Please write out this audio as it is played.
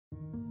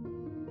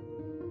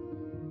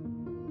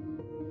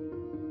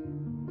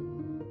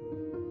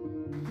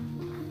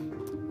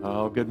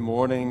Oh, good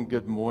morning,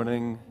 good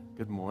morning,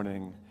 good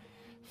morning.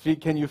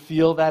 Can you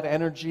feel that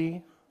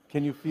energy?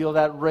 Can you feel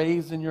that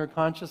raise in your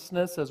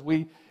consciousness as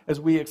we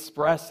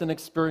express and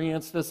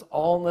experience this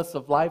allness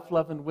of life,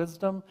 love, and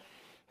wisdom?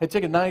 Hey,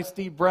 take a nice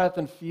deep breath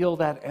and feel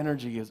that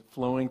energy is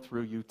flowing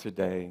through you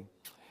today.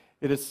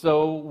 It is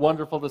so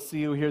wonderful to see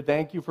you here.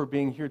 Thank you for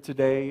being here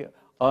today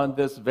on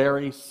this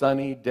very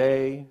sunny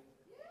day.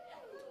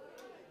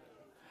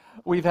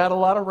 We've had a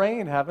lot of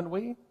rain, haven't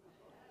we?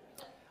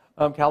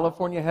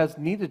 California has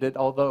needed it,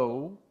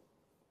 although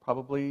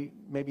probably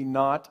maybe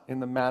not in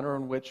the manner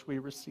in which we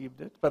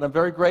received it. But I'm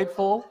very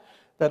grateful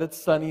that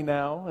it's sunny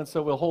now, and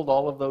so we'll hold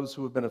all of those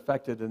who have been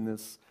affected in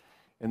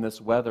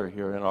this weather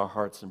here in our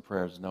hearts and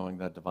prayers, knowing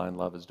that divine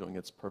love is doing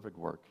its perfect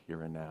work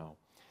here and now.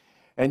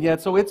 And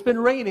yet, so it's been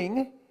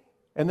raining,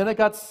 and then it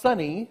got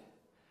sunny.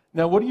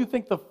 Now, what do you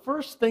think the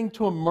first thing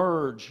to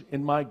emerge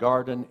in my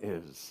garden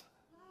is?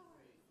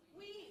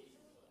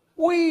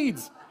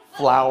 Weeds.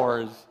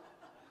 Flowers.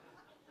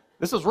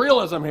 This is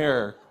realism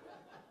here.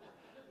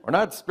 We're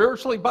not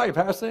spiritually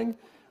bypassing.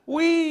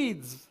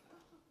 Weeds.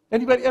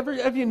 Anybody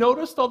have you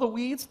noticed all the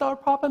weeds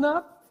start popping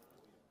up?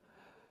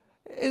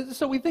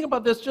 So we think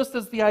about this just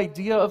as the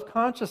idea of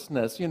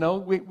consciousness. You know,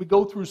 we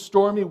go through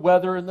stormy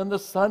weather and then the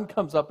sun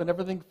comes up and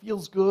everything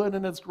feels good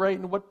and it's great.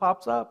 And what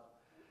pops up?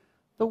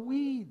 The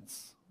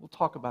weeds. We'll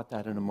talk about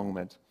that in a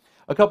moment.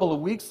 A couple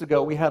of weeks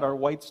ago, we had our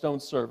Whitestone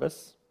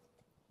service.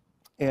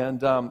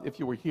 And if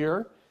you were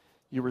here,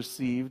 you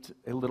received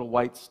a little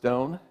white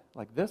stone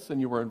like this, and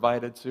you were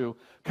invited to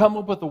come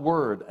up with a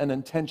word, an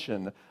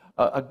intention,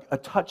 a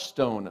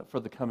touchstone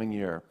for the coming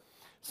year,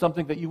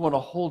 something that you want to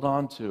hold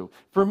on to.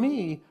 For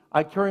me,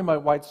 I carry my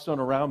white stone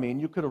around me, and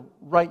you could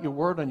write your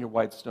word on your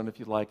white stone if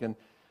you'd like. And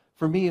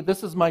for me,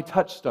 this is my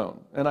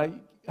touchstone, and I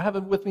have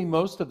it with me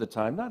most of the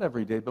time, not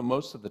every day, but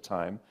most of the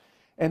time.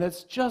 And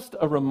it's just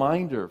a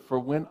reminder for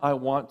when I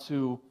want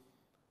to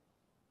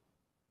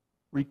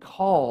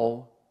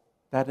recall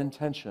that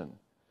intention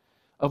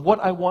of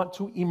what I want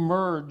to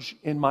emerge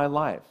in my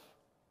life,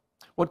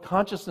 what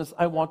consciousness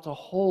I want to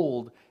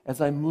hold as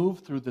I move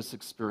through this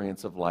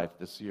experience of life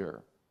this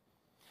year.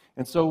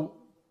 And so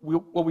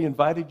what we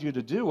invited you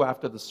to do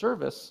after the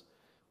service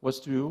was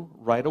to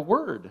write a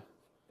word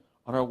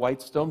on our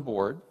white stone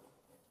board.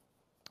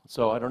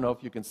 So I don't know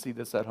if you can see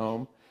this at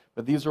home,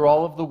 but these are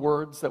all of the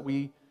words that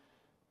we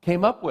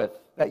came up with,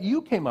 that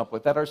you came up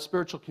with, that our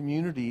spiritual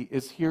community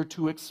is here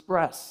to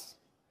express.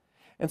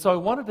 And so I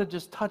wanted to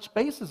just touch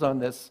bases on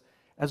this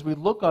as we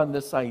look on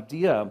this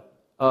idea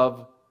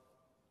of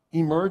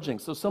emerging.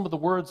 So some of the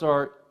words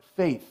are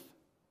faith,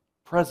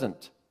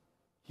 present,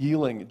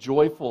 healing,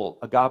 joyful,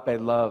 agape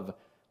love,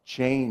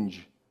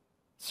 change,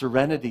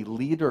 serenity,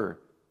 leader,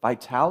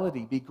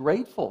 vitality, be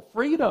grateful,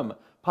 freedom,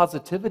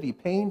 positivity,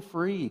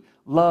 pain-free,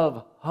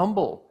 love,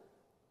 humble,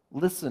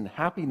 listen,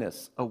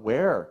 happiness,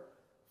 aware,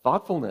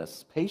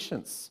 thoughtfulness,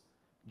 patience,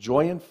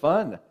 joy and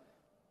fun,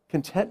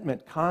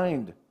 contentment,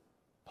 kind,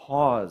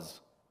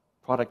 pause,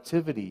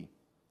 productivity,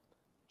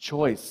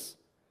 choice,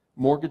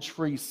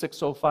 mortgage-free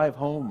 605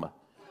 home,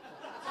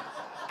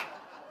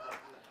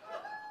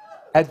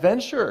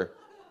 adventure,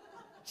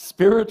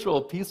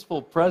 spiritual,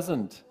 peaceful,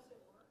 present,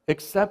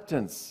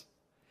 acceptance.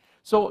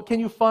 So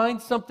can you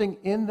find something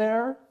in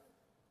there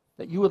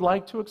that you would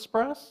like to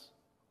express?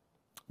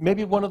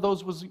 Maybe one of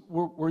those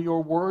were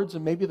your words,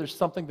 and maybe there's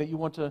something that you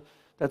want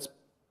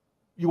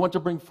to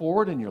bring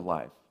forward in your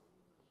life.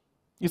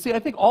 You see, I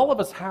think all of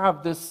us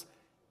have this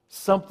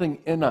something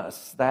in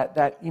us,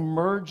 that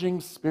emerging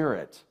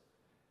spirit,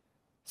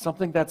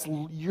 something that's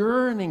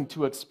yearning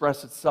to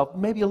express itself,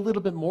 maybe a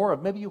little bit more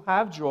of. Maybe you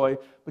have joy,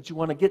 but you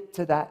want to get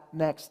to that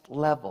next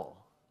level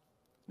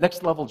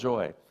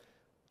joy.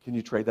 Can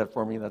you trade that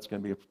for me? That's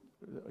going to be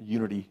a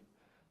unity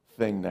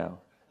thing now.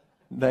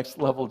 Next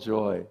level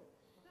joy.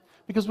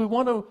 Because we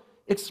want to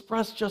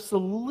express just a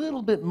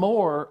little bit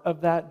more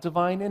of that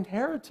divine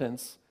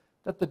inheritance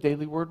that the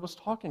Daily Word was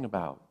talking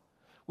about.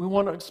 We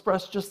want to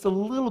express just a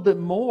little bit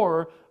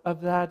more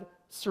of that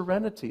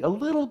serenity, a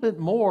little bit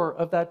more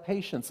of that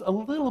patience, a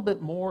little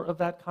bit more of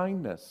that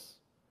kindness,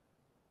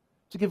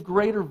 to give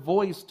greater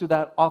voice to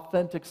that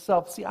authentic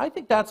self. See, I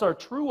think that's our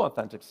true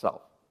authentic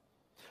self,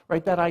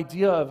 right? That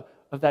idea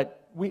of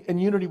that, in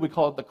Unity we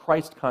call it the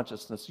Christ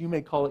consciousness. You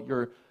may call it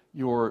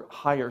your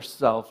higher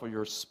self or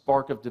your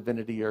spark of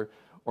divinity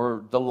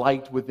or the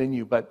light within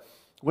you, but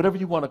whatever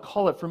you want to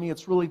call it, for me,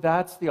 it's really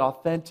that's the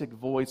authentic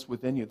voice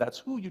within you. That's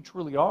who you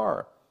truly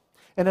are.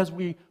 And as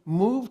we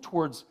move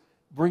towards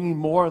bringing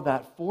more of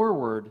that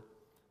forward,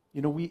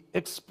 we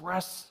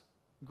express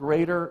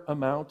greater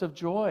amount of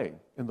joy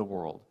in the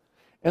world.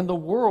 And the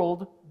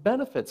world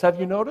benefits. Have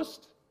you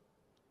noticed?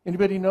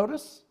 Anybody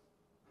notice?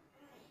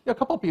 Yeah, a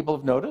couple of people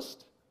have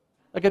noticed.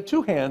 I get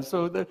two hands,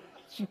 so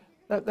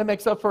that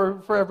makes up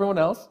for everyone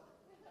else.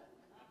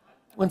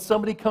 When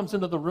somebody comes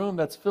into the room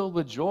that's filled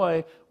with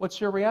joy,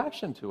 what's your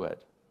reaction to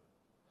it?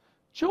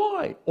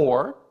 Joy.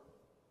 Or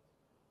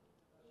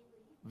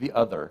the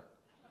other.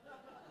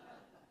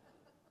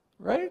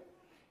 Right?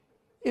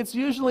 It's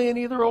usually an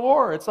either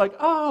or. It's like,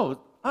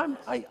 oh,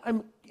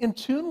 I'm in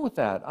tune with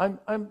that.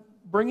 I'm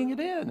bringing it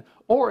in.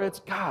 Or it's,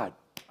 God,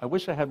 I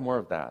wish I had more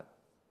of that.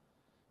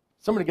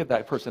 Somebody get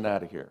that person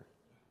out of here.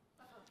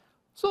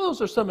 So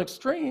those are some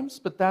extremes,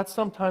 but that's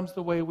sometimes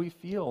the way we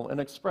feel and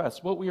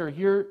express. What we are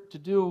here to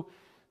do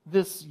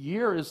this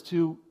year is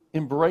to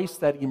embrace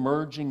that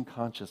emerging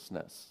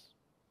consciousness.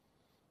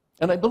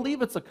 And I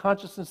believe it's a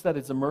consciousness that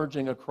is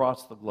emerging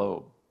across the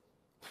globe.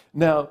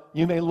 Now,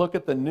 you may look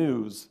at the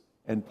news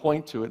and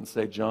point to it and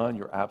say, John,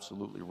 you're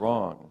absolutely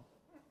wrong.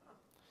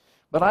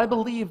 But I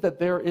believe that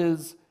there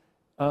is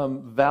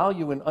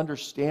value in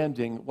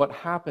understanding what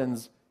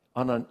happens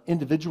on an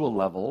individual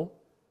level,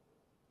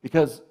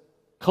 because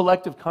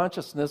collective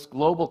consciousness,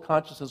 global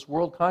consciousness,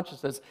 world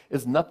consciousness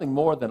is nothing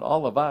more than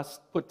all of us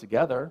put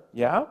together,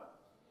 yeah?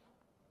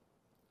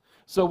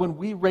 So when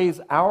we raise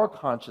our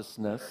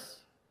consciousness,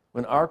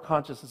 when our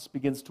consciousness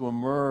begins to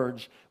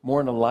emerge more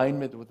in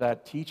alignment with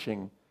that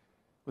teaching,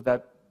 with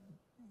that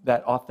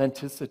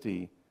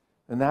authenticity,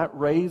 and that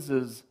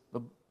raises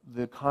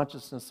the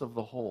consciousness of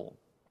the whole.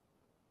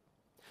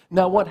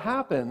 Now what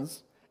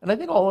happens, and I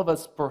think all of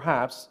us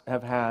perhaps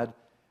have had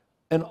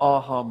an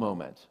aha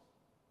moment.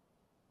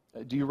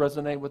 Do you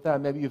resonate with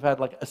that? Maybe you've had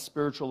like a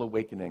spiritual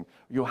awakening.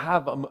 You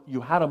had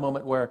a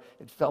moment where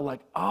it felt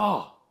like,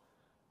 oh,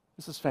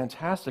 this is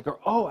fantastic, or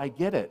oh, I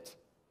get it.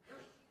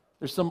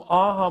 There's some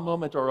aha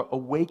moment or a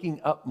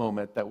waking up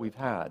moment that we've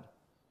had.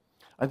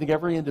 I think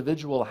every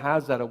individual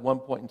has that at one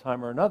point in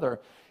time or another.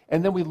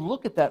 And then we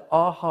look at that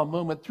aha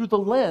moment through the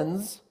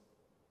lens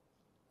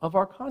of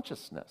our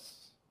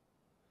consciousness,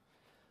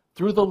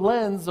 through the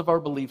lens of our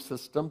belief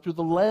system, through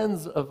the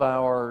lens of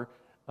our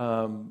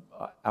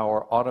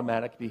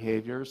automatic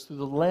behaviors, through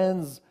the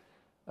lens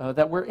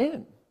that we're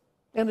in.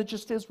 And it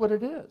just is what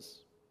it is.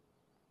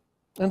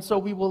 And so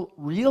we will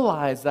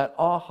realize that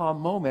aha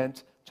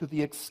moment to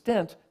the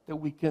extent that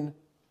we can,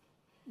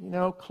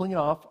 clean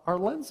off our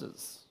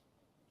lenses.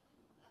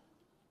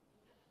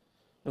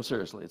 No,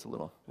 seriously, it's a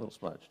little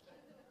smudged.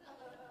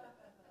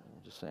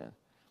 I'm just saying.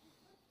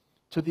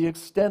 To the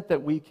extent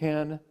that we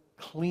can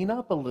clean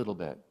up a little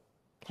bit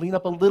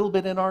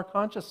in our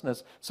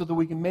consciousness so that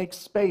we can make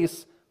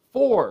space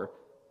for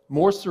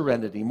more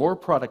serenity, more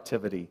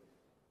productivity,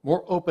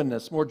 more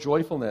openness, more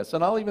joyfulness.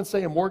 And I'll even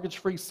say a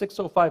mortgage-free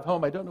 605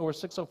 home. I don't know where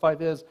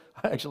 605 is.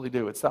 I actually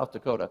do. It's South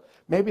Dakota.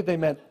 Maybe they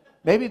meant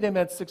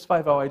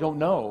 650. I don't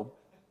know.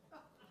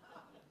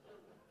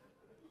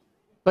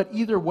 But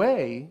either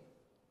way,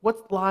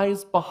 what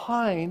lies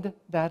behind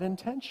that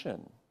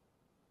intention?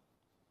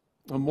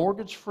 A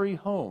mortgage-free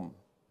home.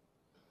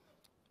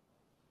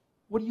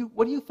 What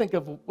do you think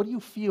of? What do you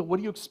feel? What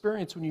do you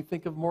experience when you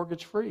think of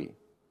mortgage-free?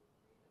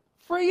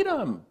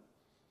 Freedom.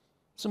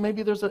 So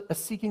maybe there's a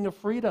seeking of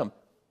freedom.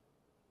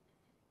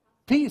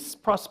 Peace,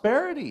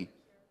 prosperity,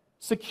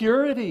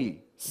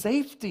 security,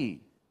 safety.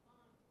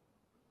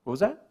 What was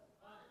that?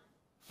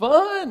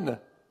 Fun.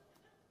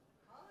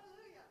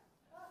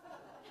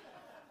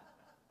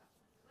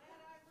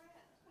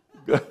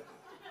 Good.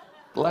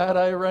 Glad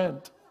I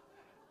rent.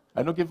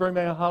 I don't get very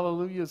many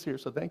hallelujahs here,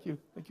 so thank you.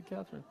 Thank you,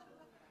 Catherine.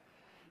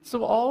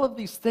 So all of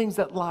these things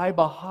that lie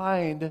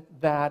behind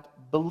that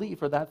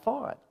belief or that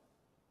thought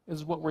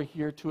is what we're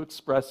here to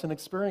express and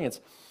experience.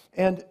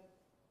 And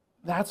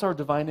that's our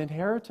divine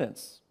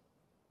inheritance.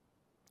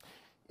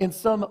 In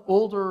some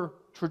older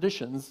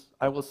traditions,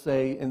 I will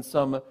say, in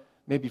some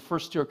maybe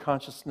first-tier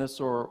consciousness,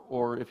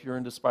 or if you're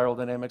into spiral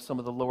dynamics, some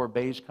of the lower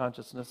beige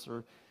consciousness,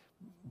 or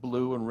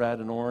blue and red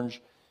and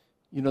orange,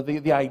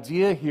 the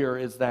idea here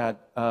is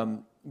that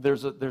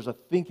there's a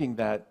thinking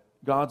that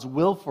God's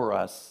will for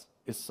us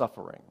is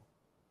suffering.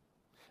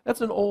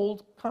 That's an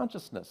old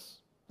consciousness.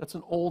 That's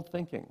an old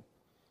thinking.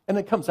 And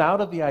it comes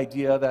out of the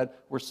idea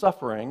that we're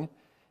suffering,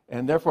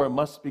 and therefore it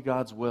must be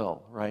God's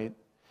will, right?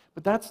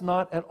 But that's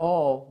not at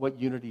all what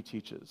unity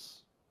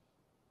teaches.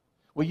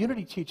 What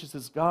unity teaches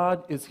is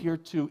God is here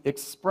to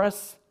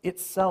express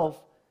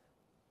itself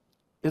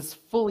as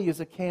fully as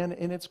it can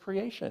in its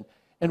creation.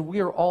 And we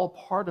are all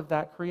part of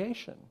that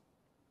creation.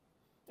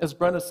 As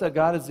Brenda said,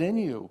 God is in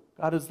you.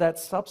 God is that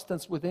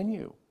substance within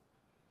you.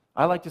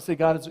 I like to say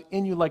God is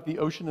in you like the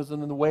ocean is in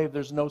the wave.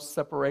 There's no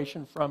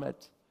separation from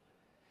it.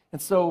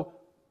 And so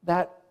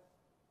that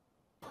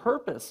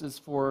purpose is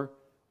for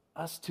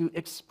us to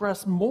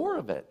express more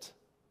of it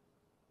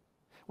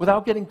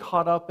without getting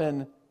caught up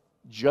in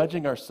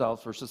judging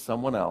ourselves versus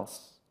someone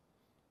else,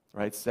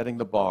 right? Setting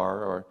the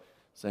bar or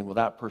saying, well,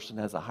 that person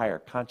has a higher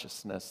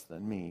consciousness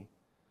than me.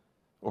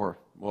 Or,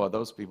 well,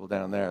 those people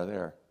down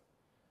there,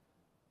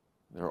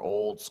 they're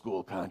old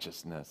school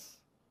consciousness.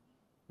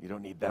 You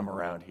don't need them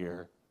around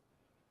here.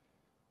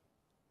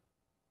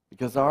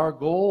 Because our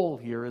goal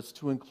here is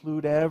to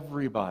include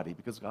everybody,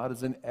 because God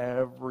is in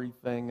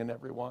everything and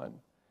everyone.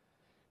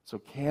 So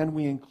can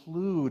we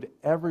include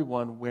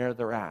everyone where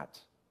they're at?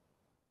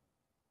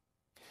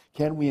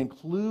 Can we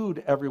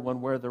include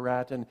everyone where they're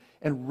at and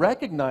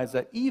recognize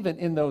that even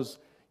in those,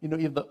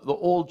 the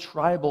old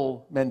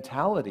tribal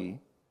mentality,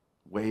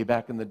 way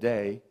back in the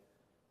day,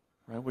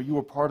 right, where you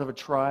were part of a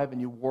tribe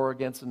and you war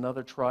against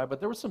another tribe, but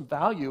there was some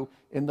value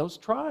in those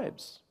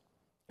tribes.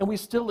 And we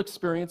still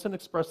experience and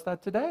express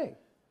that today.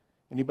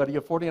 Anybody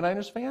a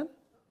 49ers fan?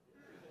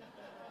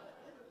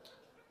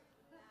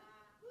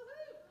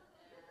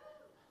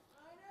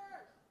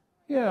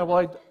 Yeah,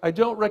 well, I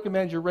don't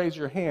recommend you raise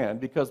your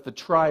hand because the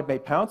tribe may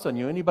pounce on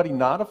you. Anybody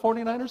not a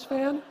 49ers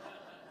fan?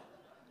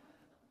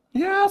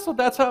 Yeah, so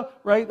that's how,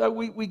 right,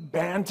 we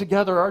band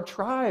together our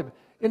tribe.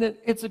 And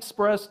it's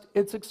expressed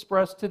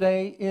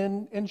today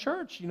in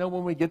church. You know,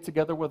 when we get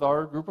together with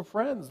our group of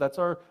friends, that's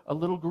a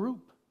little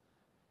group.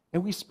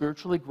 And we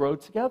spiritually grow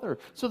together.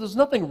 So there's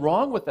nothing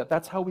wrong with that.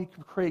 That's how we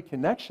can create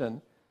connection.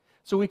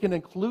 So we can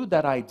include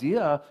that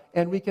idea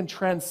and we can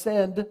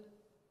transcend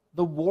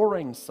the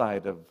warring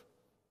side of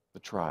the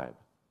tribe.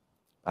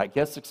 I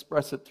guess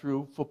express it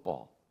through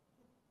football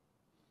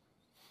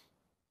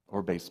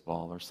or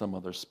baseball or some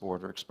other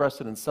sport, or express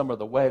it in some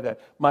other way that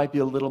might be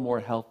a little more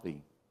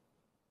healthy.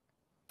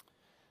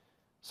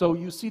 So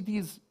you see,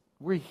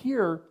 we're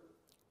here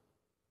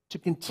to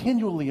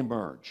continually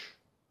emerge,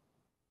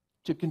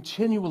 to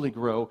continually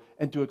grow,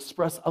 and to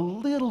express a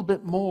little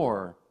bit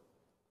more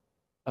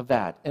of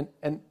that.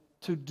 And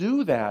to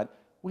do that,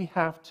 we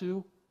have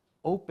to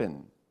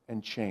open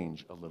and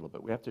change a little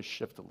bit. We have to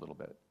shift a little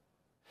bit.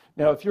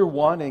 Now, if you're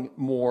wanting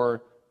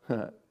more,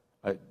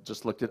 I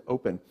just looked at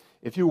open.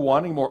 If you're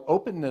wanting more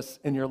openness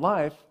in your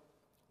life,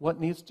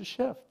 what needs to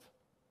shift?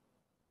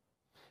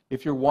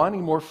 If you're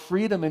wanting more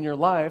freedom in your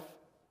life,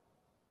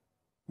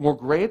 more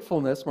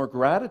gratefulness, more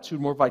gratitude,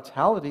 more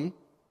vitality,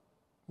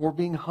 more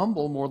being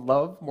humble, more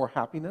love, more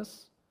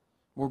happiness,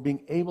 more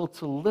being able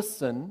to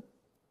listen,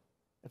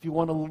 if you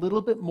want a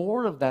little bit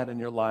more of that in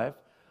your life,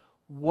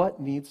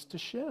 what needs to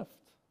shift?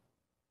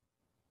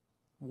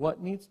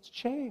 What needs to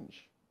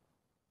change?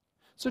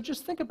 So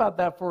just think about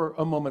that for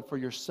a moment for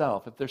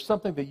yourself. If there's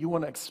something that you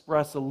want to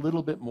express a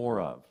little bit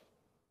more of,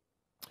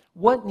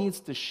 what needs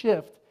to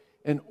shift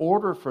in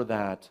order for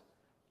that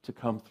to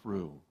come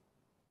through?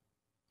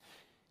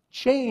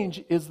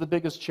 Change is the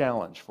biggest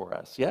challenge for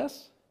us,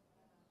 yes?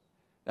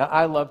 Now,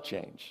 I love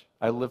change.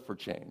 I live for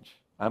change.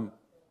 I'm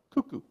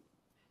cuckoo.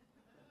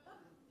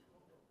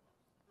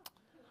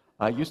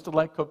 I used to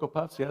like Cocoa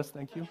Puffs, yes,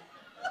 thank you.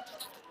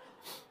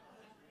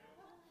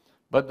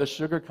 But the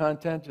sugar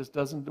content just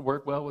doesn't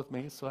work well with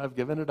me, so I've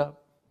given it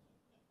up.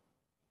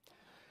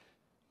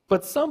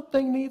 But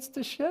something needs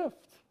to shift.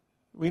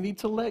 We need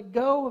to let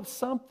go of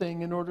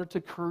something in order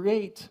to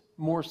create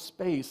more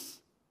space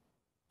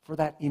for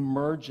that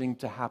emerging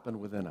to happen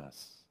within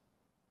us,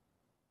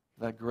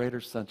 that greater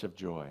sense of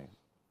joy.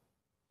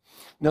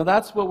 Now,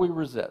 that's what we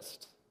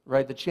resist,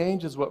 right? The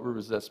change is what we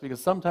resist,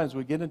 because sometimes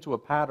we get into a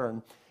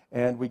pattern,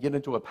 and we get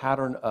into a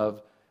pattern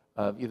of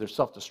either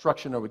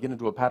self-destruction, or we get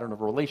into a pattern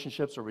of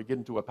relationships, or we get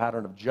into a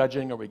pattern of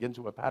judging, or we get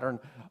into a pattern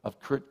of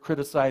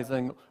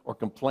criticizing or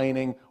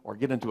complaining, or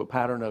get into a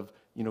pattern of,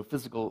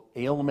 physical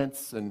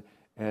ailments. And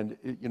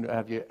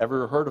have you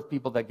ever heard of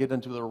people that get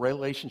into their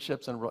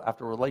relationships and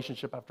after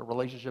relationship after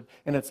relationship,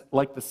 and it's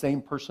like the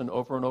same person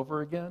over and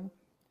over again?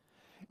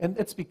 And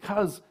it's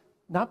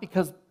not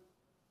because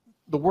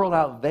the world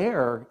out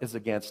there is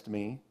against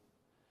me,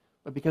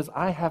 but because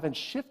I haven't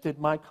shifted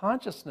my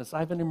consciousness. I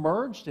haven't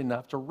emerged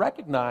enough to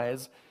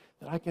recognize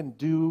that I can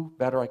do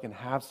better, I can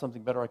have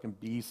something better, I can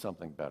be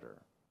something better.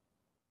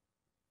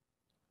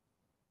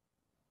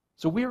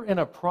 So we're in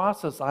a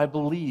process, I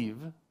believe,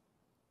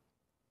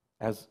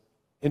 as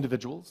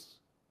individuals,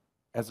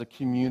 as a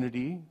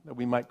community that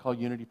we might call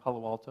Unity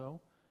Palo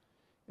Alto,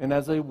 and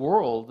as a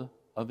world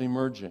of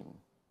emerging.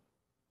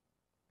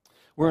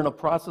 We're in a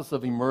process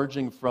of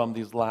emerging from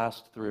these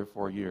last 3 or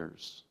 4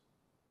 years.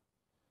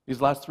 These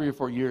last 3 or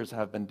 4 years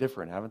have been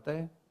different, haven't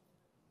they?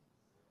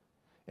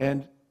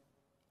 And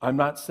I'm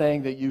not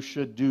saying that you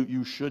should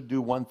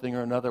do one thing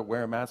or another,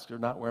 wear a mask or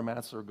not wear a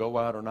mask, or go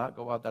out or not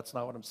go out. That's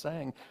not what I'm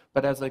saying.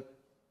 But as a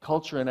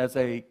culture and as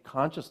a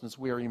consciousness,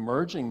 we are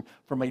emerging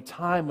from a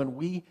time when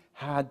we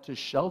had to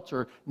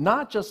shelter,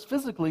 not just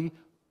physically,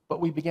 but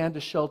we began to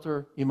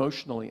shelter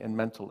emotionally and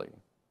mentally.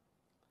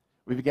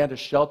 We began to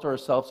shelter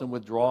ourselves and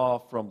withdraw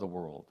from the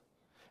world.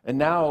 And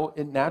now,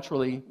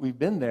 naturally, we've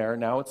been there.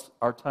 Now it's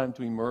our time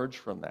to emerge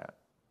from that.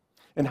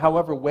 And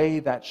however way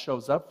that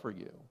shows up for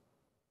you.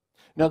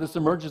 Now, this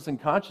emergence in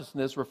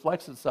consciousness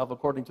reflects itself,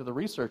 according to the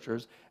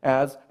researchers,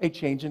 as a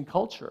change in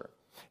culture.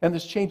 And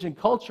this change in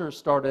culture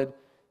started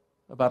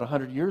about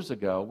 100 years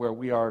ago, where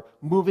we are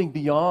moving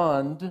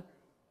beyond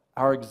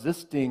our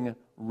existing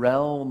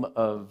realm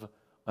of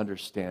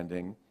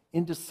understanding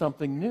into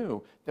something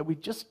new that we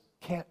just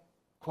can't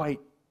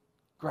quite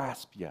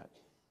grasp yet.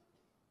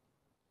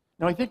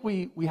 Now, I think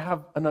we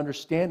have an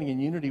understanding in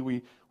Unity.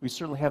 We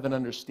certainly have an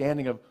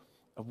understanding of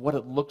what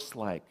it looks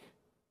like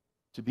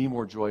to be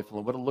more joyful,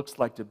 and what it looks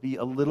like to be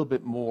a little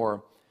bit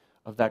more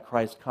of that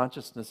Christ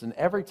consciousness. And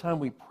every time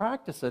we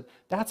practice it,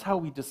 that's how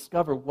we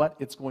discover what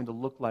it's going to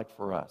look like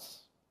for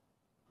us.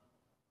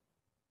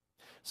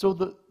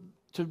 So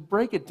to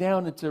break it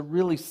down into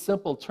really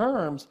simple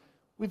terms,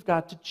 we've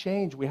got to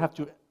change. We have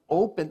to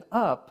open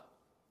up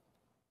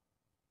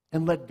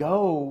and let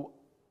go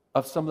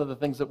of some of the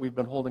things that we've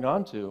been holding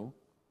on to,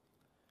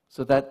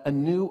 so that a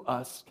new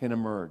us can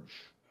emerge.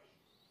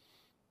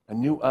 a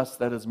new us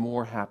that is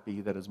more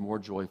happy, that is more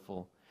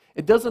joyful.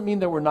 It doesn't mean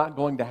that we're not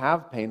going to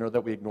have pain or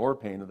that we ignore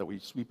pain or that we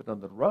sweep it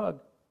under the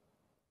rug.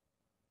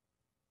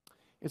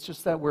 It's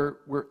just that we're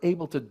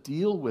able to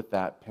deal with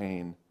that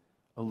pain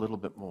a little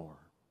bit more.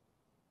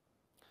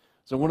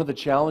 So one of the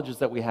challenges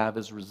that we have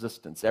is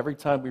resistance. Every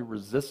time we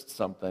resist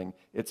something,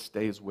 it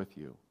stays with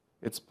you.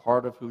 It's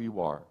part of who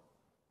you are.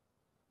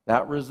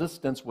 That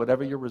resistance,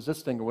 whatever you're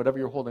resisting or whatever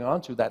you're holding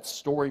on to, that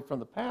story from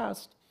the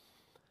past,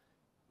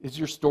 is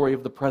your story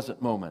of the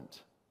present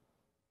moment.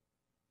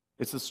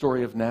 It's the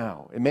story of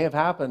now. It may have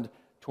happened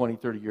 20,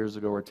 30 years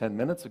ago or 10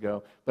 minutes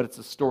ago, but it's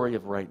a story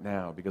of right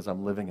now because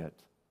I'm living it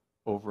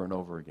over and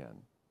over again.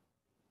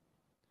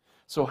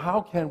 So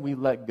how can we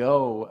let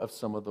go of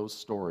some of those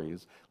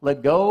stories,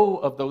 let go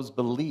of those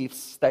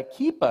beliefs that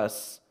keep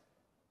us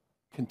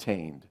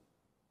contained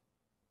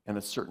in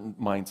a certain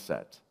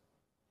mindset?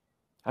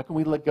 How can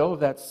we let go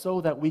of that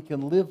so that we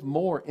can live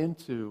more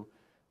into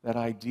that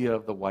idea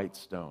of the white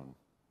stone,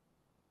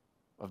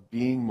 of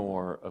being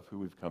more of who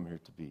we've come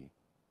here to be?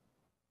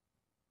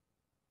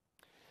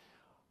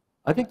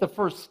 I think the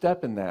first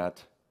step in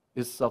that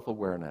is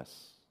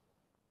self-awareness.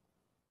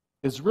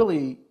 Is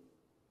really,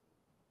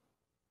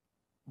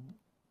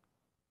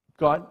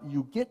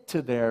 you get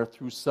to there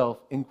through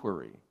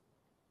self-inquiry.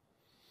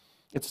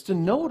 It's to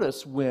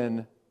notice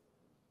when,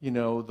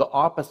 the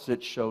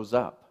opposite shows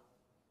up.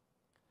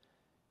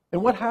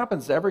 And what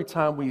happens every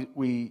time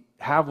we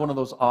have one of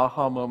those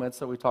aha moments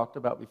that we talked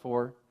about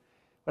before?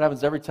 What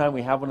happens every time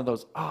we have one of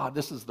those,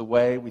 this is the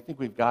way, we think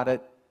we've got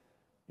it?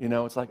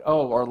 It's like,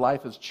 our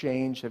life has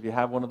changed. Have you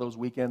had one of those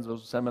weekends,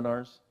 those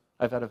seminars?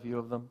 I've had a few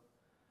of them.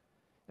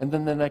 And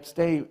then the next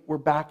day, we're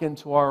back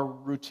into our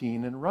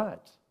routine and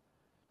rut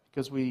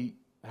because we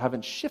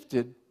haven't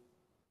shifted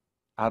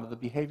out of the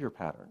behavior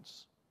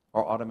patterns,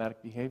 our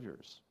automatic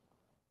behaviors.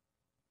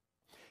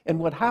 And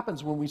what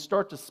happens when we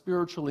start to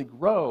spiritually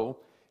grow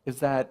is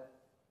that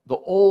the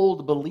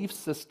old belief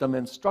system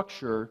and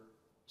structure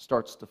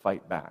starts to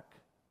fight back.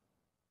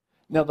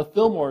 Now, the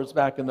Fillmores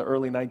back in the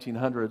early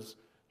 1900s,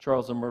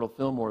 Charles and Myrtle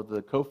Fillmore,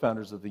 the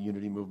co-founders of the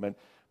Unity movement,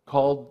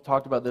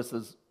 talked about this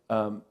as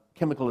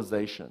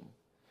chemicalization.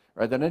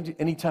 Right? That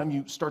anytime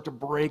you start to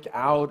break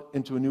out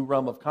into a new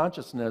realm of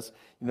consciousness,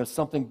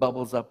 something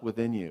bubbles up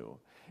within you.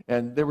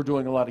 And they were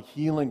doing a lot of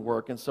healing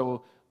work, and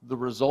so the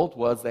result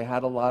was they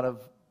had a lot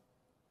of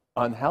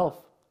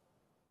unhealth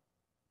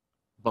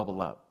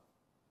bubble up.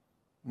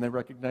 And they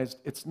recognized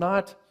it's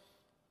not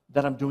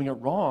that I'm doing it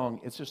wrong,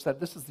 it's just that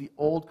this is the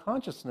old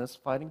consciousness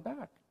fighting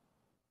back.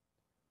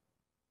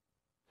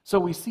 So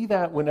we see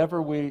that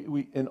whenever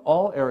we in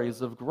all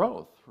areas of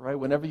growth, right?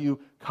 Whenever you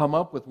come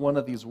up with one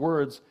of these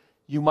words,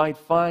 you might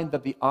find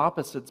that the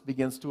opposite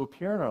begins to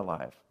appear in our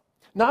life.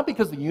 Not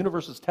because the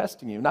universe is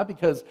testing you, not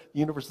because the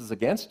universe is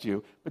against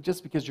you, but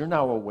just because you're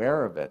now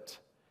aware of it.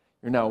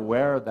 You're now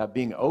aware of that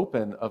being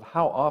open, of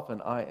how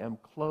often I am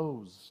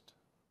closed.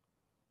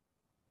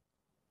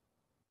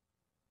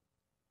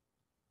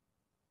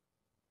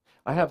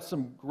 I have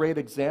some great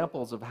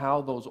examples of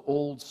how those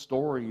old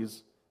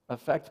stories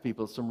affect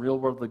people, some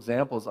real-world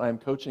examples. I am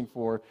coaching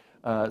for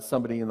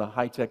somebody in the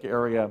high-tech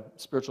area,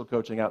 spiritual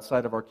coaching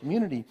outside of our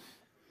community.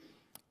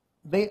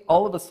 They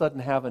all of a sudden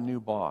have a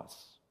new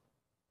boss.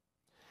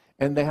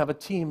 And they have a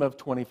team of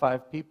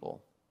 25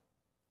 people.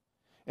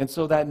 And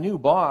so that new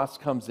boss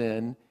comes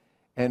in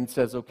and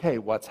says, okay,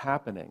 what's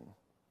happening?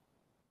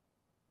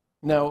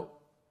 Now,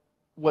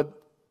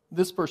 what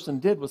this person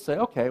did was say,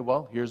 okay,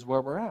 well, here's where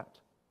we're at.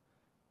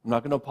 I'm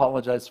not going to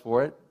apologize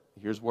for it.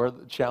 Here's where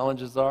the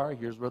challenges are.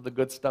 Here's where the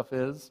good stuff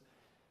is.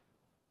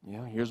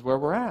 Here's where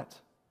we're at.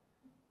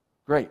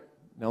 Great.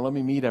 Now let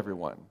me meet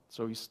everyone.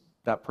 So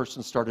that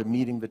person started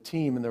meeting the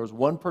team, and there was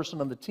one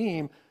person on the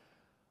team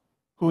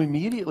who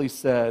immediately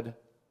said,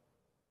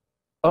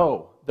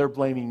 oh, they're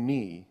blaming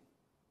me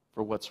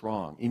for what's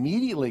wrong.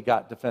 Immediately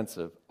got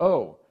defensive.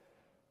 Oh,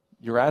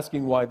 you're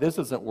asking why this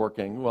isn't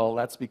working. Well,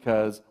 that's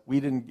because we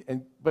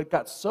didn't, but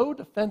got so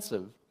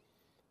defensive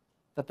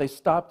that they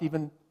stopped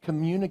even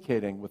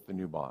communicating with the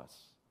new boss.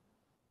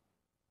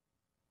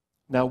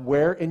 Now,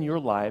 where in your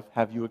life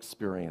have you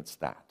experienced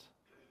that?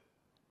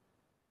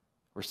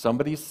 Where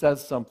somebody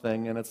says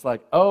something and it's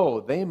like,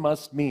 oh, they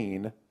must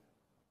mean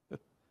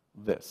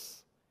this.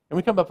 And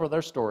we come up with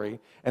their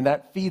story, and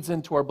that feeds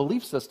into our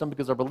belief system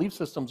because our belief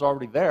system's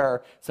already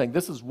there saying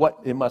this is what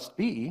it must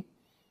be.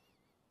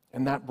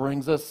 And that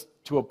brings us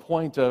to a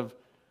point of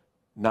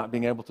not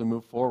being able to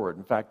move forward.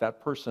 In fact, that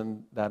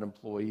person, that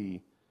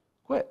employee,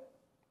 quit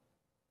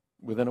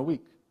within a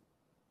week.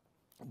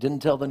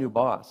 Didn't tell the new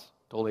boss,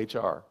 told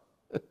HR.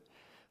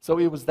 So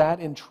it was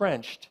that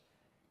entrenched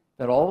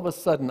that all of a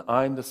sudden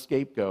I'm the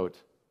scapegoat.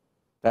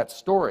 That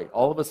story,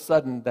 all of a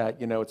sudden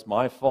that, it's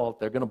my fault,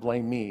 they're going to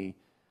blame me,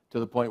 to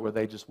the point where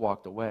they just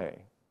walked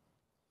away.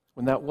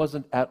 When that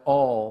wasn't at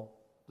all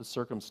the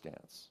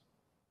circumstance.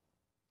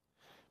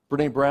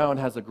 Brene Brown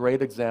has a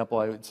great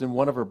example. It's in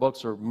one of her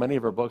books, or many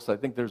of her books. I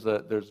think there's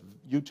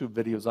YouTube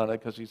videos on it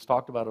because she's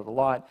talked about it a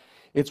lot.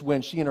 It's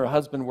when she and her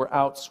husband were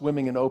out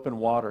swimming in open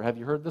water. Have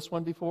you heard this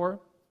one before?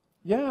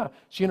 Yeah,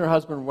 she and her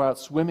husband were out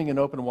swimming in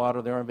open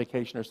water. They were on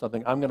vacation or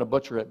something. I'm going to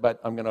butcher it, but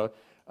I'm going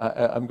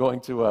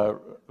to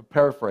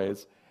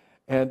paraphrase.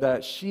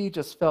 And she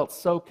just felt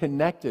so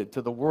connected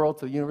to the world,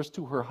 to the universe,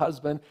 to her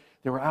husband.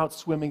 They were out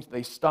swimming.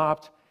 They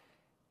stopped.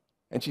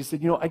 And she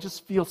said, I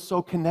just feel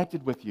so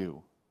connected with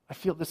you. I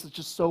feel this is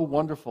just so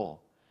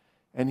wonderful.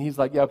 And he's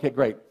like, yeah, okay,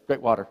 great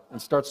water.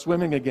 And starts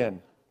swimming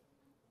again.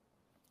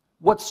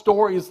 What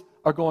stories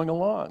are going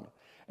along?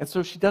 And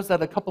so she does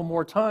that a couple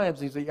more times.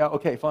 And he's like, yeah,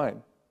 okay,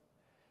 fine.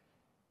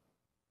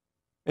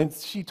 And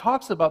she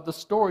talks about the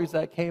stories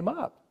that came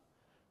up.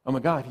 Oh my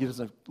God, he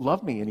doesn't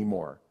love me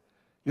anymore.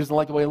 He doesn't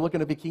like the way I look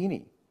in a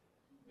bikini.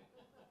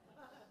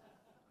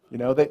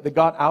 They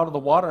got out of the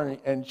water,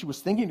 and she was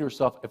thinking to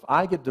herself, if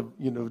I get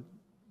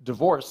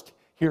divorced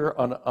here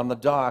on the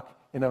dock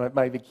in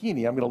my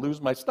bikini, I'm going to lose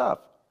my stuff.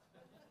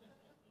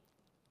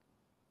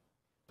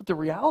 But the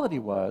reality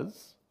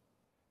was,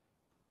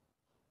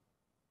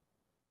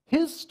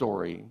 his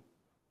story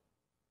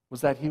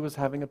was that he was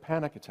having a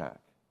panic attack.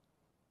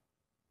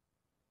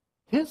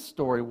 His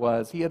story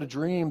was he had a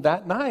dream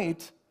that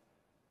night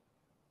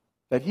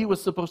that he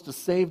was supposed to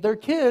save their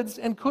kids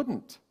and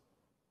couldn't.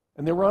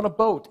 And they were on a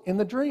boat in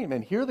the dream,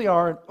 and here they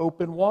are in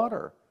open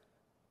water.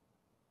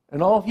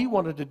 And all he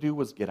wanted to do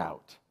was get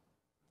out.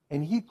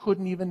 And he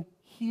couldn't even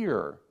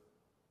hear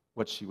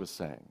what she was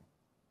saying.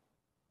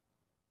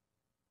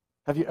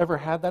 Have you ever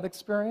had that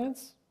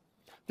experience?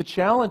 The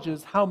challenge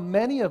is how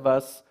many of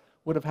us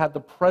would have had the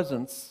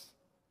presence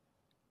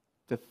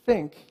to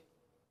think,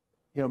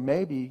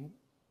 maybe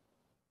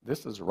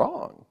this is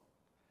wrong.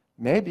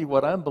 Maybe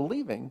what I'm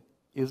believing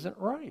isn't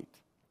right.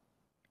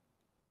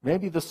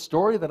 Maybe the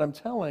story that I'm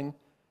telling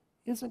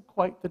isn't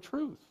quite the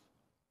truth.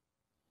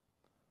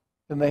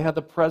 And they had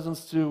the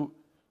presence to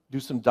do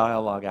some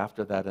dialogue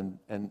after that,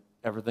 and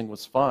everything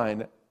was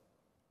fine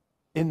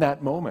in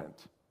that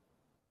moment.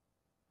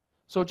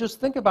 So just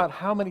think about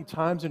how many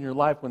times in your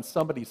life when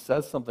somebody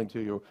says something to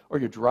you, or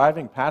you're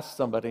driving past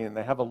somebody and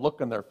they have a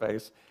look on their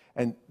face,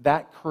 and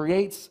that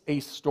creates a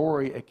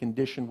story, a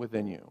condition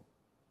within you.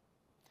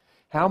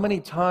 How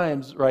many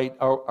times, right,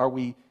 are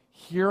we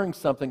hearing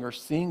something or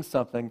seeing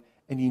something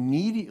and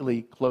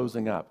immediately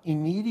closing up,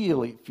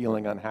 immediately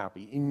feeling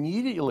unhappy,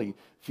 immediately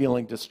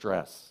feeling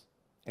distress,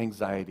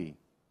 anxiety?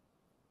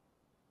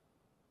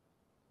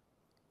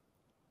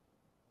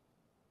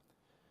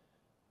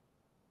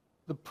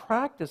 The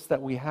practice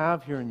that we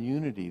have here in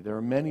Unity, there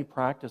are many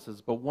practices,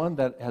 but one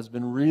that has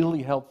been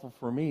really helpful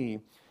for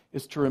me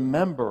is to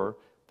remember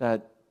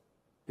that,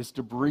 is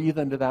to breathe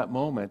into that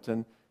moment.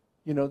 And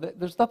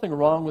there's nothing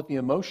wrong with the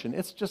emotion.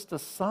 It's just a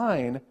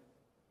sign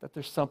that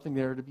there's something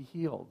there to be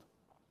healed.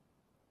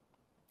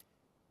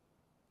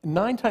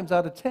 9 times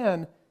out of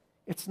 10,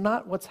 it's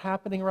not what's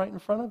happening right in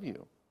front of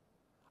you.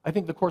 I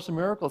think the Course in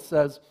Miracles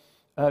says,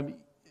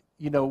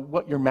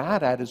 what you're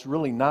mad at is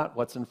really not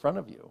what's in front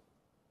of you.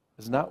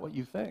 It's not what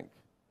you think.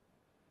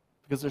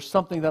 Because there's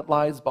something that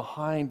lies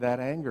behind that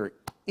anger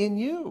in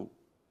you.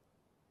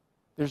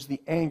 There's the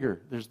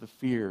anger, there's the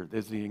fear,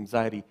 there's the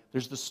anxiety,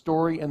 there's the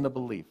story and the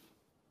belief.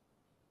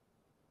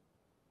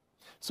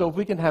 So if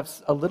we can have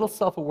a little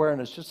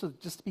self-awareness, just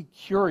to be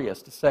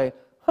curious, to say,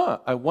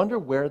 I wonder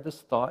where this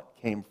thought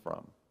came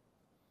from.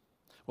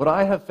 What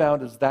I have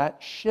found is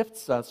that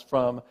shifts us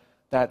from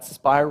that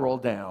spiral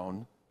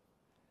down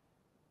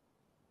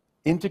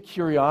into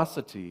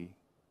curiosity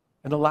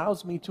and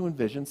allows me to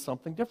envision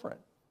something different.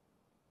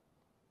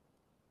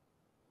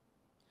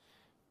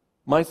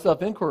 My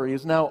self-inquiry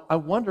is now, I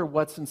wonder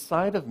what's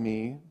inside of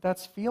me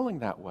that's feeling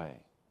that way.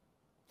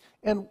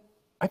 And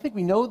I think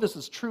we know this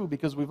is true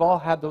because we've all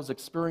had those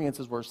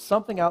experiences where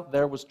something out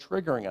there was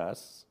triggering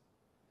us,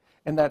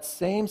 and that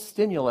same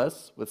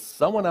stimulus with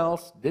someone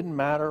else didn't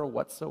matter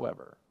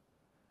whatsoever.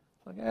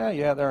 It's like,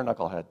 yeah, they're a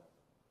knucklehead.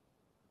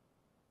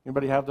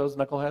 Anybody have those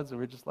knuckleheads? And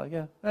we're just like,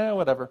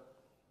 whatever.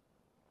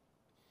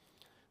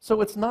 So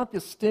it's not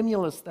the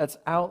stimulus that's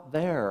out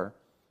there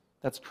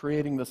that's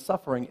creating the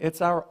suffering.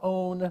 It's our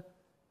own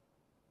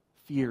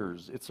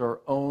fears. It's our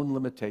own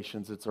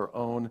limitations. It's our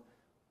own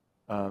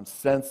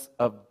sense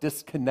of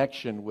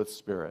disconnection with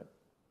Spirit.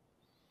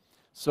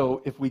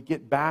 So if we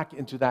get back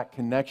into that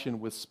connection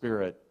with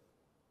Spirit,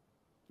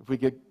 if we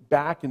get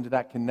back into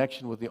that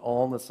connection with the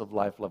allness of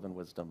life, love, and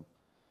wisdom,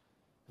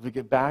 if we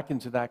get back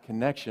into that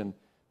connection,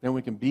 then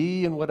we can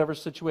be in whatever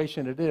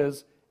situation it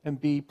is and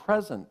be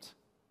present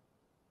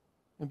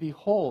and be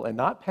whole and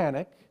not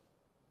panic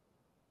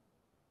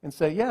and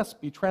say, yes,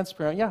 be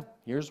transparent. Yeah,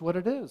 here's what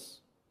it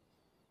is.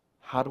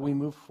 How do we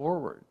move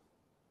forward?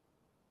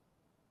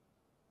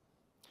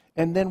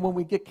 And then when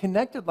we get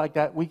connected like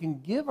that, we can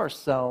give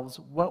ourselves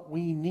what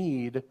we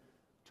need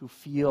to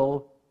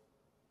feel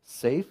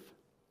safe,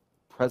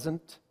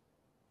 present,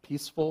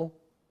 peaceful.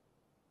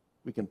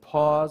 We can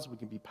pause, we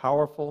can be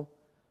powerful,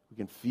 we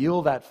can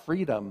feel that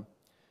freedom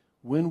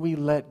when we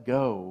let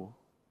go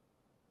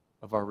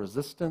of our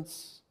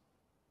resistance,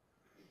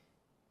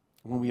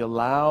 when we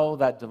allow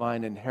that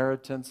divine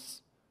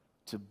inheritance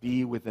to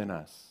be within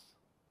us.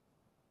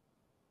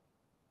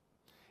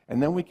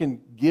 And then we can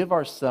give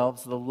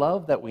ourselves the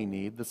love that we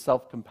need, the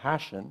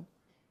self-compassion.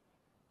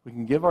 We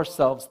can give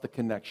ourselves the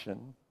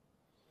connection.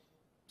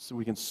 So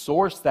we can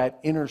source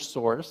that inner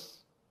source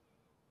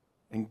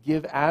and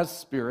give as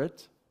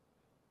spirit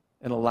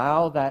and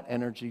allow that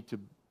energy to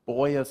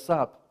buoy us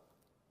up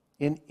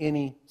in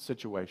any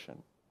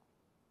situation,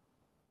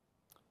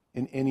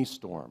 in any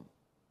storm.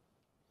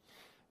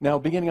 Now,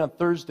 beginning on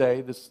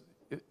Thursday, this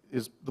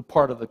is the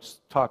part of the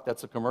talk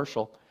that's a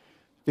commercial.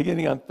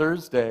 Beginning on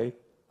Thursday,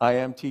 I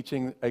am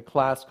teaching a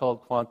class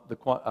called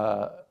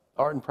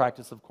Art and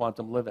Practice of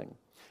Quantum Living.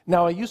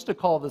 Now, I used to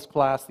call this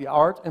class the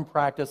Art and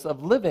Practice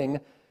of Living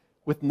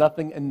with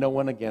Nothing and No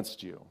One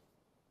Against You.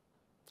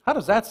 How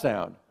does that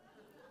sound?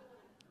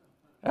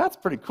 That's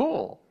pretty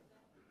cool.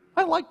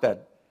 I like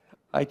that.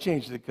 I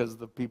changed it because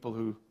the people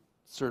who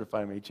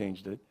certify me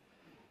changed it.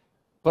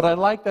 But I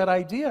like that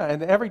idea,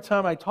 and every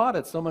time I taught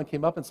it, someone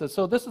came up and said,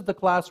 so this is the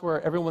class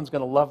where everyone's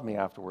going to love me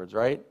afterwards,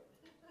 right?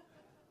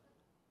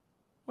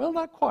 Well,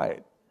 not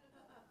quite.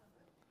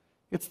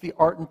 It's the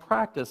art and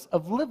practice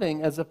of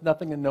living as if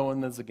nothing and no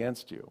one is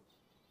against you.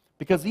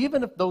 Because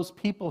even if those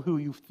people who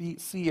you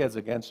see as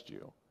against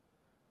you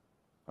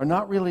are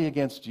not really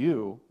against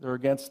you, they're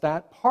against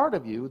that part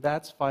of you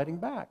that's fighting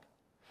back.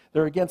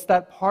 They're against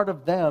that part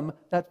of them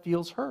that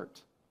feels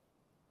hurt.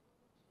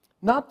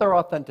 Not their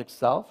authentic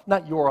self,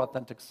 not your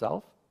authentic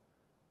self.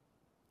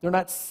 They're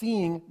not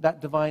seeing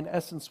that divine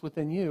essence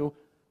within you.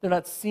 They're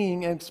not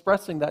seeing and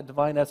expressing that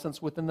divine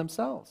essence within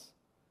themselves.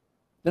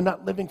 They're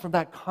not living from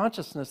that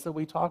consciousness that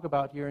we talk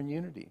about here in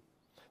Unity.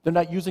 They're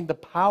not using the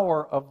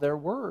power of their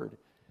word.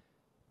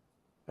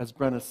 As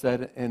Brenna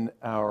said in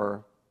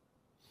our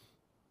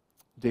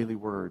daily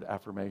word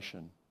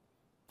affirmation,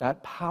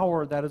 that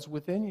power that is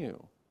within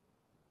you.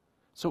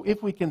 So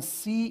if we can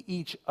see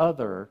each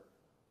other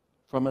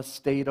from a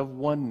state of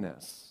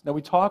oneness. Now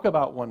we talk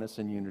about oneness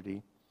and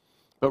unity,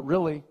 but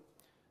really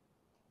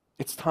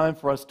it's time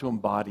for us to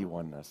embody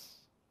oneness.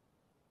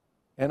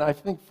 And I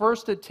think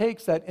first it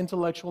takes that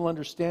intellectual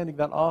understanding,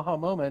 that aha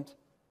moment,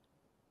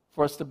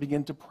 for us to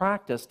begin to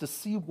practice, to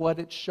see what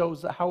it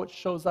shows, how it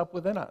shows up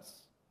within us.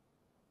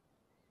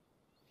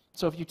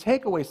 So if you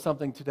take away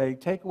something today,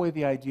 take away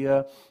the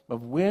idea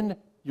of when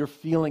you're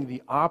feeling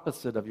the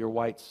opposite of your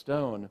white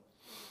stone,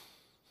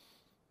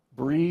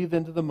 breathe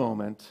into the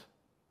moment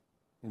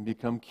and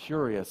become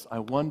curious. I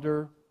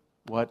wonder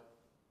what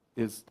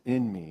is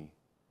in me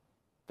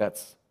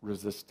that's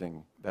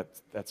resisting,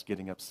 that's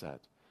getting upset.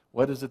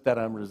 What is it that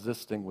I'm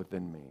resisting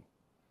within me?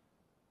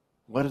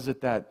 What is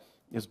it that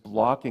is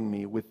blocking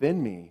me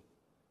within me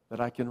that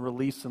I can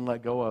release and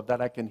let go of, that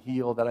I can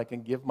heal, that I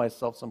can give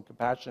myself some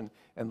compassion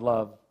and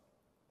love?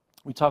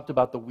 We talked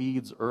about the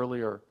weeds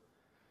earlier.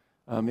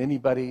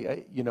 Anybody,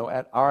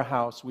 at our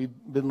house, we've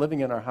been living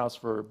in our house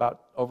for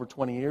about over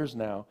 20 years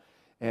now.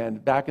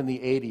 And back in the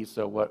 80s,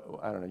 so what,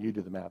 I don't know, you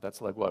do the math,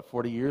 that's like what,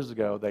 40 years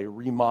ago, they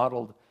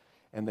remodeled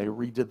and they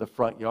redid the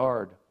front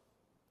yard.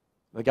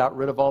 They got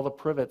rid of all the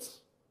privets.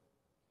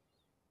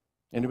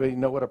 Anybody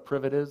know what a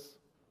privet is?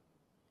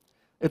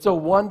 It's a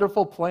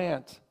wonderful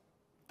plant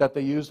that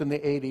they used in the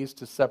 80s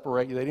to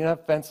separate you. They didn't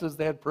have fences,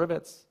 they had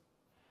privets.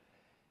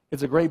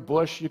 It's a great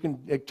bush.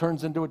 It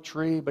turns into a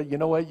tree, but you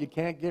know what? You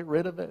can't get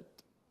rid of it.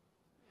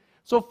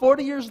 So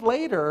 40 years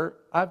later,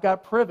 I've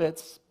got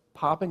privets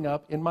popping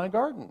up in my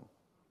garden.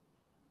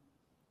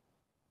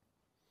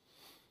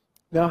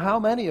 Now, how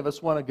many of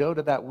us want to go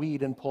to that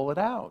weed and pull it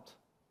out?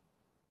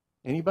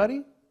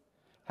 Anybody?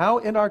 How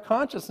in our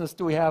consciousness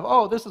do we have,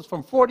 oh, this is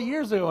from 40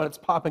 years ago and it's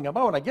popping up.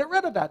 Oh, and I get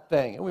rid of that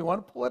thing, and we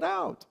want to pull it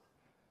out.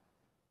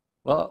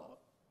 Well,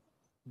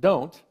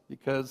 don't,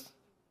 because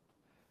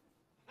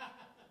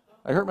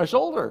I hurt my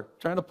shoulder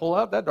trying to pull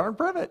out that darn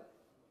privet.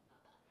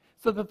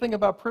 So the thing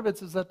about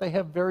privets is that they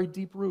have very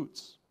deep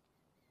roots.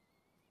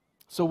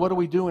 So what do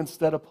we do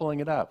instead of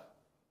pulling it up?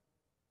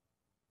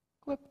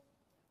 Clip.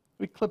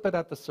 We clip it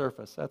at the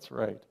surface. That's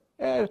right.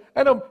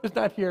 I know it's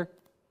not here.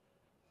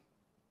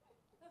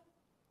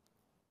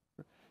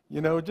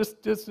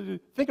 Just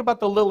think about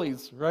the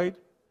lilies, right?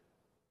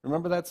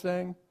 Remember that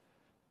saying?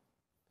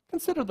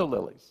 Consider the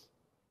lilies.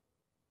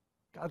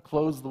 God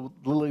clothes the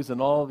lilies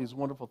and all these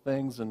wonderful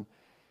things, and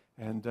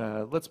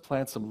let's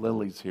plant some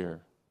lilies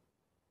here.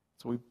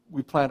 So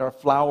we plant our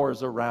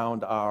flowers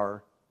around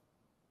our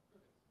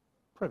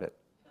privet.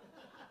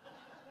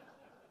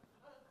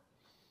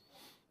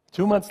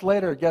 2 months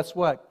later, guess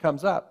what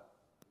comes up?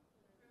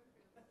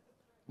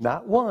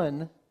 Not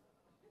one,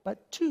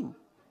 but two.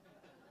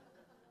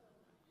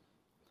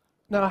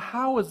 Now,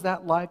 how is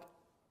that like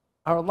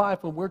our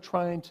life when we're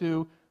trying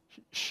to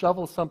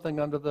shovel something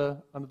under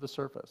the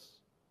surface?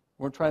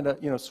 We're trying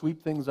to,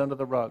 sweep things under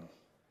the rug.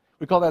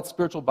 We call that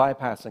spiritual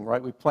bypassing,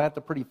 right? We plant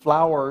the pretty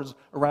flowers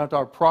around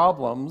our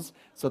problems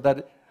so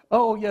that,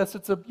 oh, yes,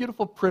 it's a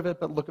beautiful privet,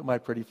 but look at my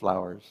pretty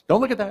flowers. Don't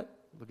look at that.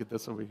 Look at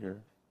this over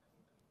here.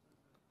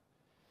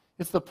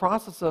 It's the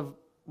process of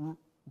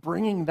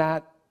bringing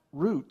that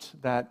root,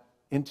 that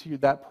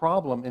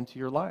problem into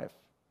your life.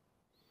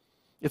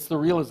 It's the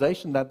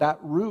realization that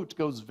root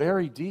goes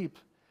very deep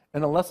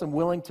And unless I'm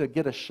willing to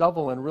get a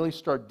shovel and really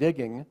start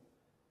digging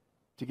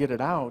to get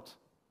it out,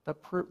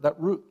 that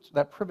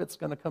privet's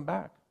going to come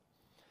back.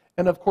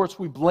 And of course,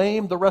 we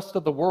blame the rest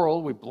of the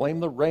world. We blame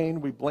the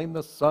rain. We blame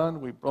the sun.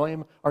 We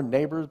blame our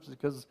neighbors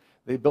because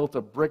they built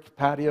a brick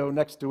patio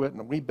next to it,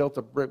 and we built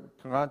a brick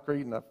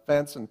concrete and a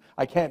fence, and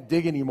I can't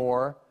dig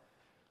anymore.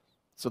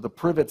 So the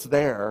privet's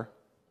there.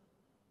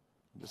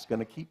 I'm just going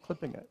to keep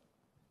clipping it.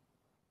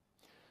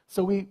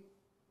 So we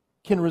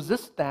can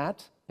resist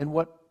that, and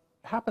what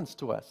happens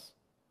to us?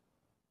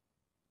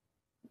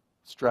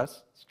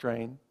 Stress,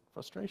 strain,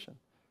 frustration.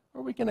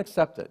 Or we can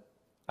accept it.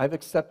 I've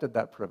accepted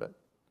that privet.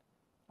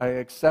 I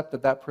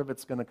accept that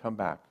privet's going to come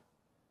back.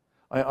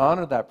 I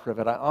honor that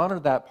privet. I honor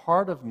that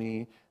part of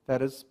me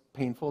that is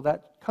painful,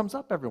 that comes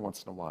up every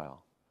once in a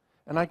while.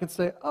 And I can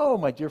say, oh,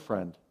 my dear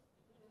friend,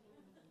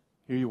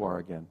 here you are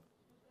again.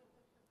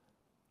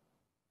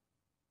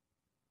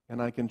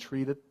 And I can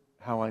treat it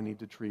how I need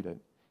to treat it.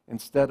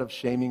 Instead of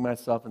shaming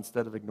myself,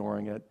 instead of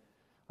ignoring it,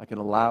 I can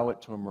allow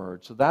it to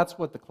emerge. So that's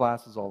what the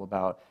class is all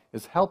about,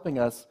 is helping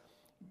us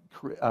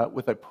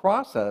with a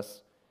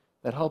process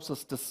that helps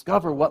us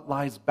discover what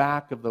lies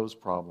back of those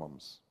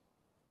problems,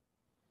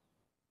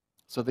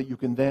 so that you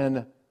can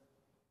then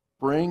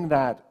bring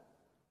that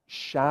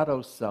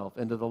shadow self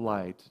into the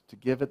light to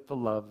give it the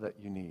love that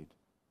you need.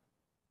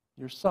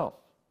 Yourself,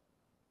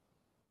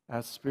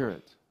 as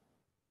spirit,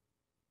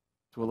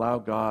 to allow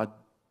God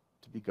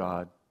to be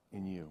God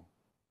in you.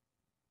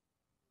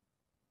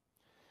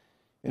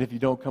 And if you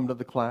don't come to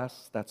the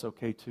class, that's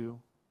okay too.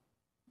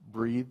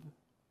 Breathe.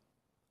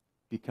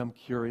 Become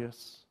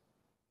curious.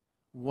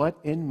 What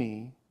in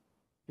me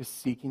is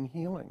seeking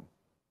healing?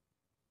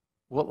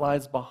 What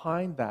lies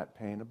behind that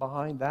pain, and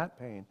behind that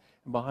pain,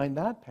 and behind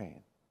that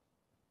pain?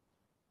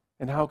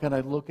 And how can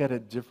I look at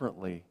it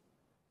differently?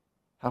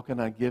 How can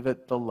I give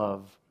it the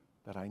love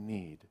that I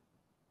need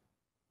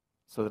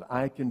so that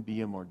I can be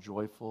a more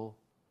joyful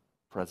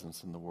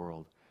presence in the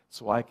world?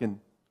 So I can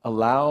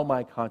allow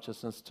my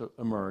consciousness to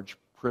emerge,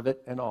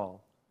 privet and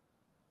all,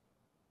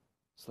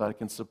 so that I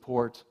can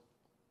support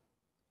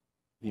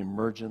the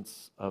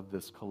emergence of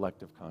this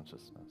collective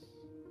consciousness.